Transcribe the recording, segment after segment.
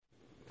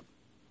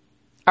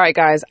All right,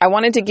 guys, I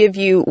wanted to give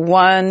you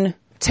one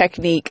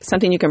technique,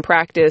 something you can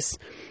practice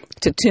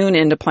to tune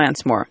into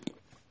plants more.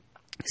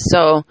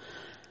 So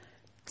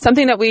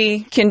something that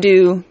we can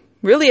do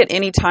really at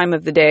any time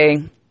of the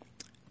day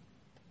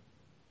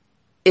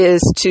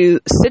is to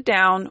sit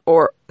down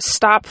or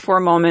stop for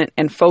a moment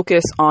and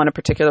focus on a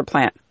particular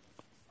plant.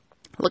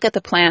 Look at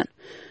the plant,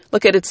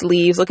 look at its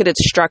leaves, look at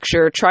its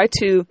structure. Try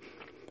to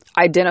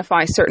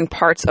identify certain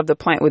parts of the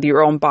plant with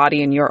your own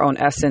body and your own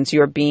essence,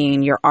 your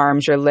being, your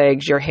arms, your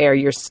legs, your hair,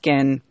 your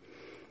skin,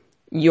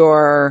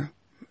 your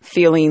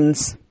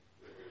feelings,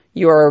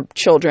 your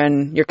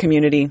children, your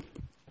community.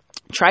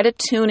 Try to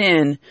tune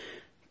in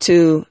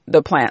to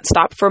the plant.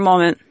 Stop for a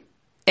moment,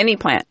 any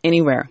plant,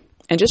 anywhere,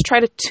 and just try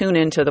to tune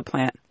into the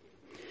plant.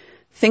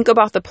 Think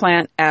about the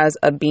plant as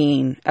a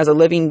being, as a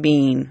living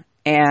being,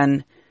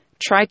 and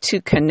try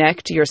to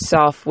connect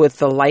yourself with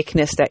the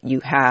likeness that you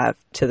have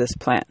to this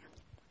plant.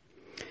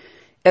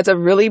 It's a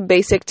really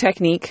basic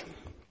technique,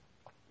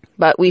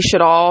 but we should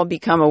all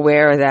become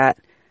aware that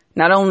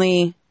not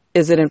only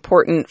is it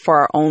important for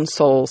our own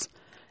souls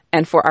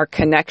and for our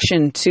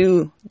connection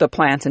to the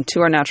plants and to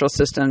our natural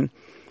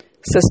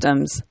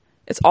systems,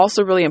 it's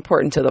also really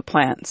important to the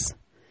plants.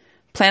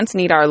 Plants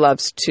need our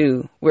loves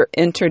too. We're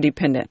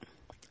interdependent.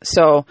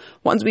 So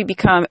once we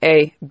become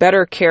a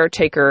better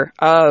caretaker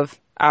of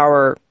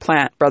our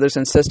plant brothers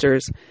and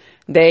sisters,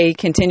 they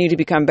continue to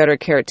become better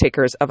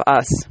caretakers of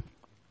us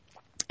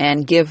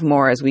and give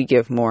more as we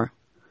give more.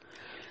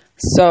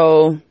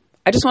 So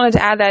I just wanted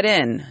to add that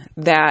in,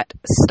 that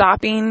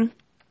stopping,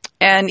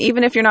 and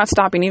even if you're not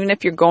stopping, even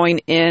if you're going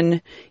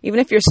in, even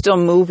if you're still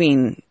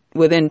moving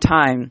within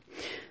time,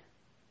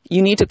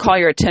 you need to call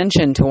your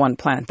attention to one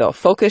plant though.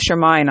 Focus your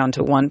mind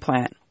onto one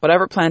plant,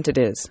 whatever plant it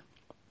is.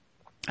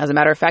 As a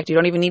matter of fact, you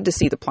don't even need to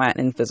see the plant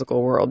in the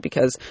physical world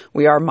because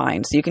we are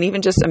mind. So you can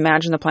even just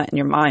imagine the plant in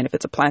your mind. If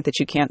it's a plant that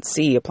you can't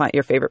see, a plant,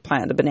 your favorite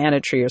plant, the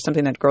banana tree or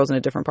something that grows in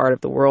a different part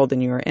of the world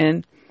than you are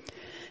in,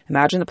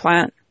 imagine the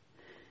plant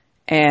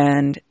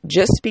and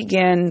just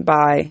begin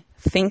by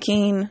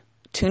thinking,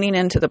 tuning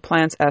into the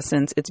plant's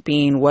essence, its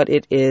being, what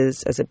it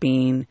is as a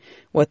being,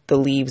 what the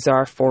leaves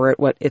are for it,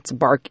 what its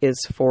bark is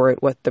for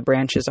it, what the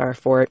branches are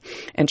for it,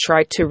 and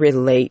try to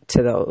relate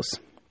to those.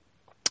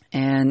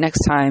 And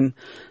next time,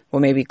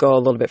 we'll maybe go a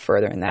little bit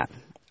further in that.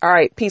 All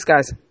right. Peace,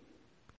 guys.